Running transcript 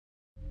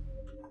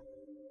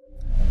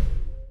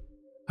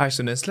Hi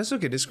students, let's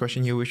look at this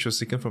question here which was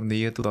taken from the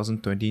year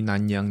 2020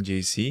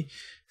 NYJC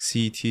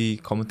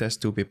CT Common Test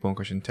 2 paper on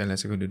question 10.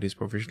 Let's go do this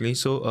professionally.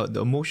 So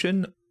the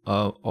motion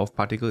of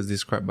particles is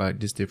described by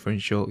this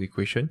differential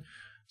equation.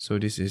 So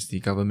this is the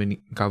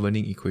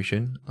governing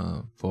equation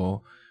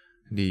for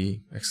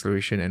the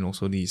acceleration and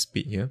also the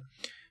speed here.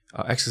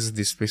 X is the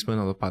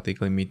displacement of the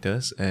particle in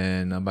meters,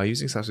 and by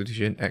using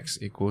substitution x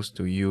equals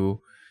to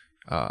u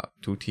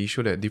 2t,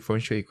 show that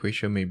differential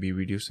equation may be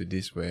reduced to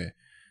this where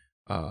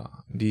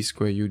d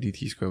square u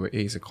dt square, where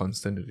a is a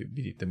constant to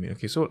be determined.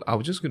 Okay, so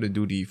I'm just going to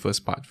do the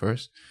first part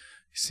first.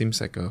 It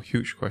seems like a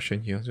huge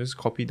question here. Just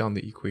copy down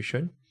the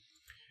equation.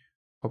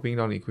 Copying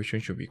down the equation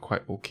should be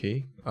quite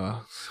okay.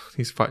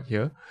 This part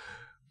here,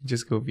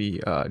 just go be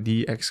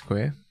dx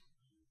square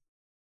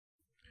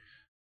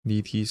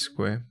dt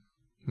square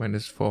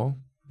minus 4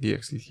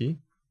 dx dt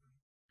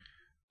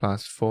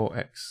plus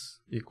 4x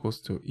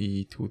equals to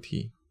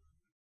e2t,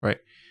 right?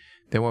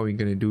 Then what we're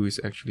going to do is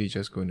actually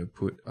just going to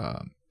put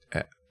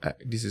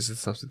this is the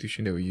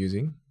substitution that we're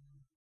using.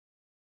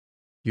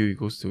 U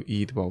equals to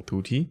e to the power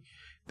 2t.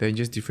 Then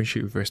just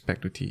differentiate with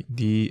respect to t.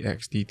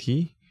 dx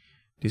dt.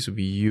 This will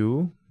be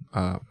u.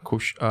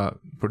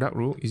 Product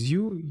rule is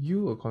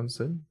u a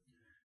constant.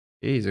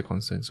 A is a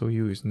constant, so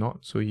u is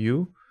not. So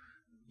u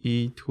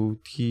e to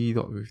t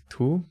dot with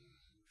 2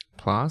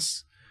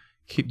 plus,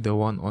 keep the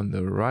one on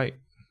the right,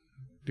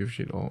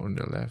 differentiate all on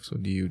the left. So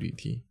du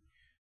dt.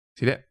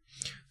 See that?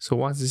 So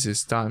once this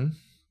is done,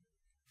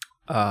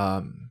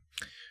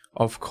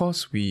 of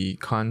course, we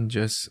can't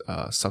just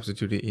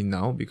substitute it in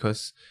now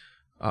because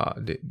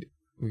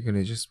we're going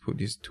to just put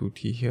this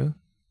 2t here.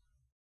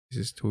 This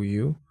is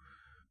 2u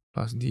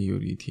plus du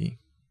dt.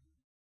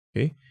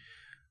 Okay?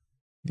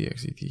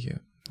 dx dt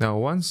here. Now,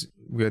 once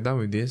we are done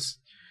with this,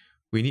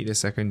 we need the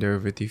second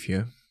derivative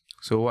here.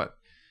 So what?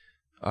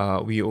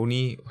 We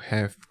only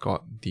have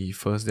got the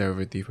first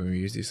derivative when we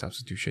use this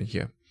substitution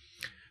here.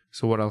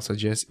 So what I'll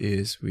suggest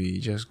is we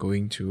just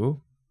going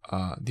to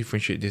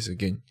differentiate this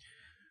again.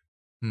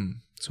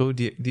 So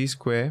d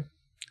square,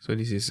 so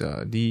this is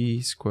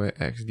d square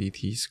x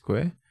dt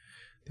square.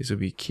 This will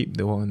be keep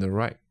the one on the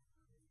right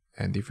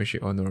and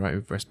differentiate on the right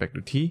with respect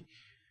to t.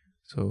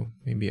 So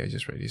maybe I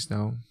just write this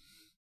down.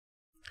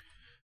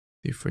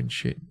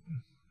 Differentiate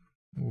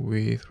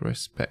with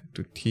respect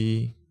to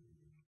t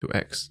to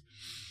x.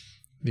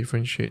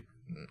 Differentiate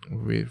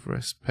with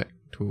respect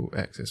to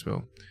x as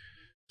well.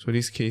 So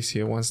this case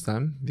here, once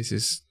done, this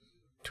is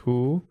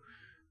 2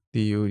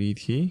 du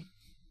dt,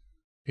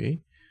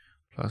 okay,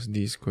 plus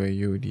d square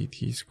u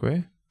dt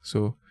square.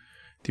 So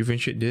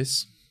differentiate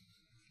this.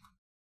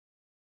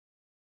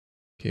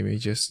 Okay, let me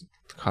just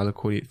color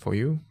code it for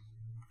you.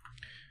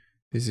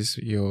 This is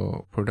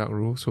your product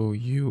rule. So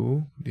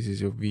u, this is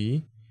your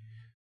v.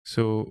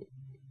 So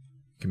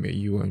you can make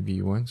u1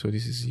 v1. So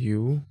this is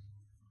u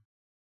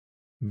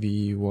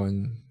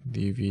v1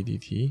 dv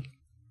dt.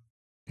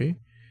 Okay,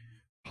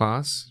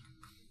 plus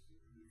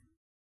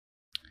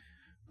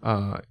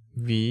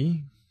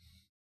v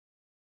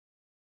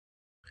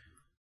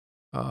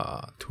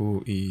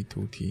 2e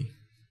 2t.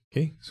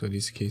 Okay, so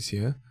this case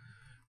here,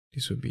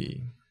 this will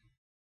be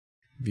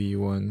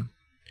v1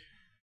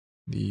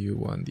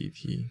 du1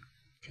 dt.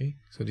 Okay,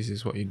 so this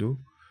is what you do.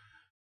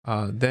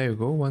 There you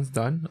go. Once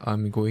done,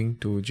 I'm going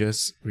to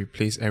just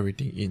replace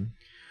everything in.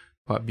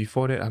 But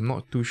before that, I'm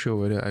not too sure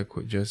whether I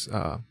could just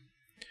I'm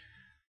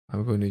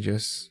going to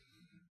just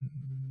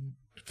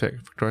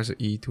factorize the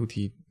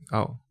e2t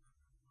out.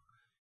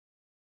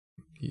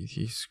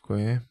 dt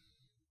square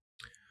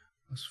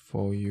plus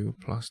 4u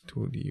plus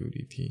 2 du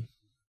dt.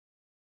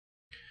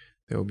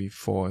 There will be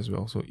 4 as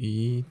well. So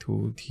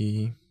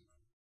e2t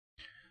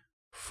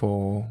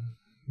 4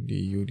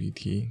 du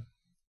dt.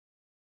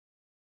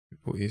 We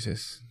put this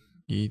as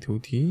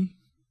e2t.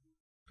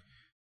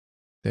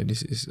 Then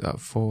this is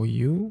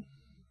 4u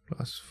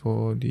plus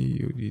 4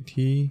 du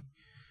dt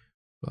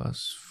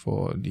plus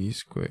 4d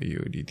square u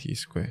dt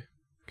square.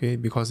 Okay,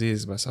 because this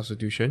is by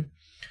substitution,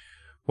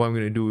 what I'm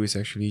going to do is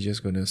actually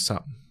just going to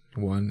sub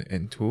 1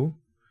 and 2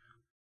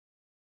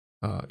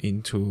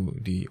 into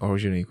the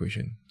original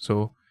equation.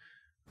 So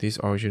this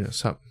original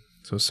sub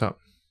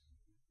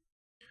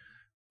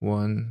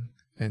 1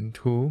 and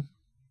 2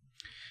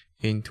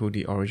 into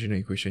the original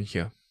equation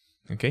here.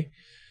 Okay,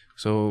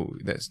 so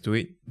let's do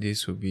it.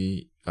 This will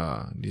be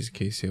this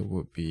case here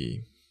would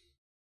be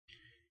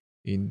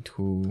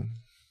into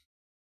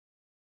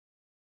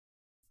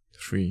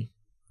 3.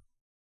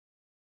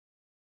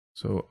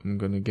 So I'm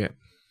gonna get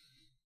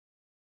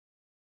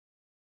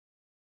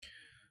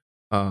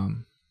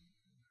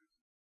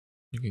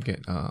you can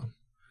get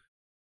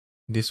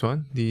this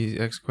one,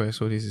 dx square.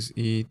 So this is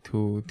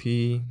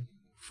e2t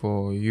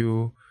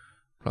 4u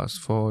plus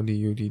 4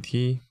 du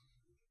dt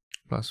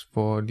plus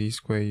 4d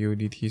square u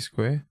dt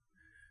square,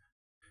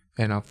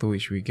 and after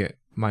which we get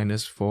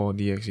minus 4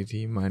 dx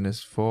dt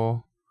minus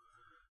 4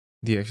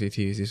 dx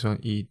dt is this one,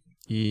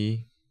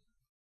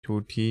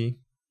 e2t,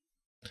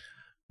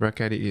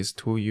 bracket it is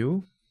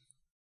 2u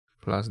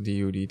plus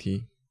du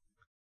dt.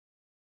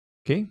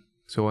 Okay,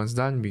 so once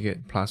done, we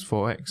get plus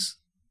 4x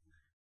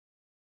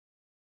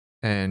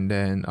and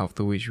then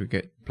after which we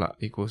get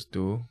equals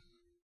to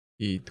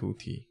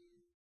e2t.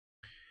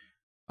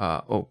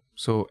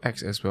 So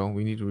x as well,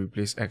 we need to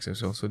replace x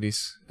as well, so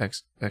this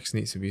x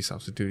needs to be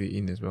substituted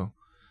in as well.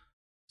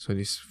 So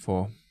this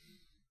 4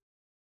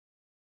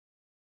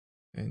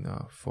 and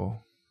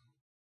 4.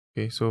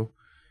 Okay, so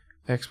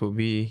x will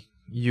be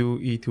u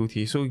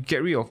e2t. So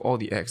get rid of all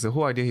the x. The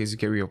whole idea is to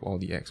get rid of all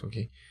the x.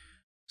 Okay,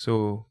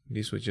 so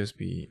this would just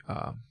be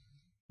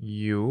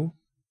u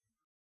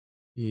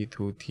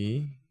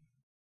e2t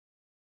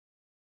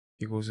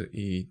equals to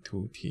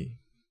e2t.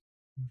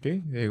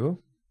 Okay, there you go.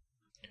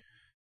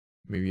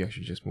 Maybe I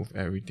should just move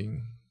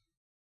everything.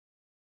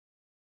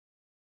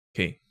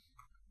 Okay,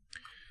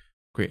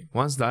 great.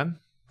 Once done,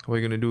 what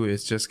you're gonna do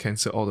is just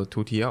cancel all the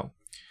 2t out.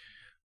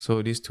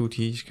 So this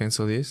 2t,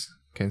 cancel this,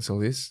 cancel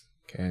this,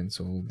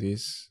 cancel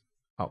this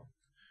out.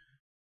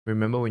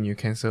 Remember, when you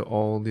cancel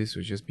all this,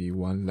 will just be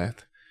 1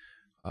 left.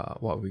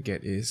 What we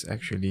get is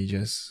actually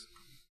just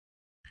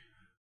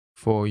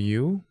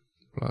 4u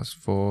plus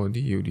 4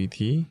 du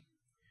dt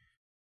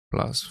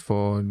plus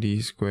 4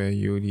 d square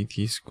u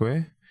dt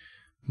square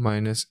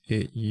minus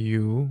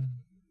 8u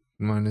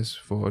minus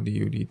 4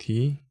 du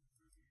dt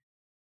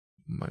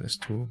minus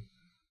 2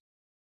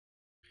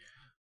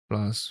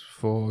 plus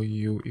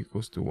 4u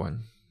equals to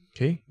 1.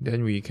 Okay,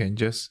 then we can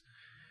just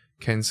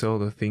cancel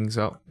the things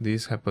out.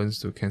 This happens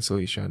to cancel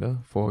each other.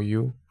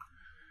 4u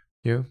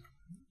here,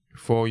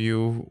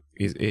 4u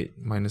is 8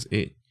 minus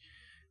 8,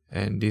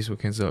 and this will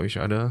cancel out each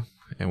other,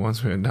 and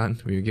once we're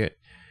done, we'll get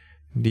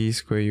d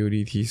square u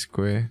dt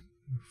square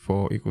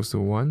 4 equals to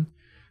 1.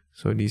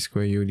 So d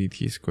square u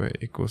dt square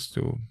equals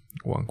to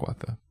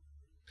 1/4.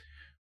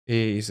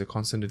 A is a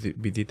constant to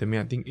be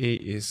determined. I think A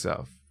is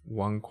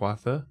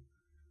 1/4.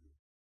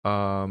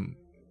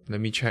 Let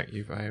me check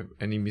if I have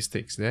any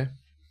mistakes there.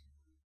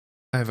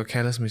 I have a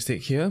careless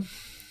mistake here.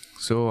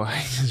 So I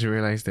just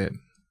realized that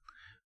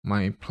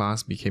my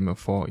plus became a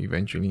 4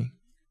 eventually.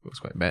 It was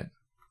quite bad.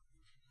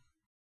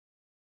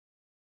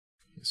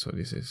 So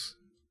this is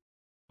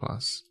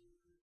plus.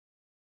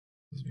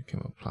 This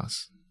became a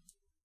plus.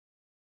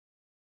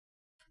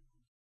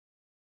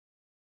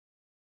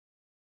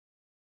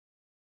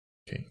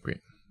 Okay,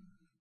 great.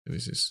 So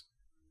this is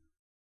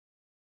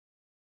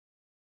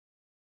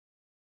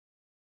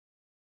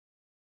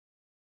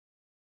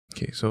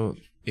okay, so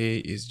A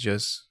is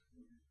just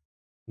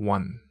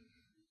 1.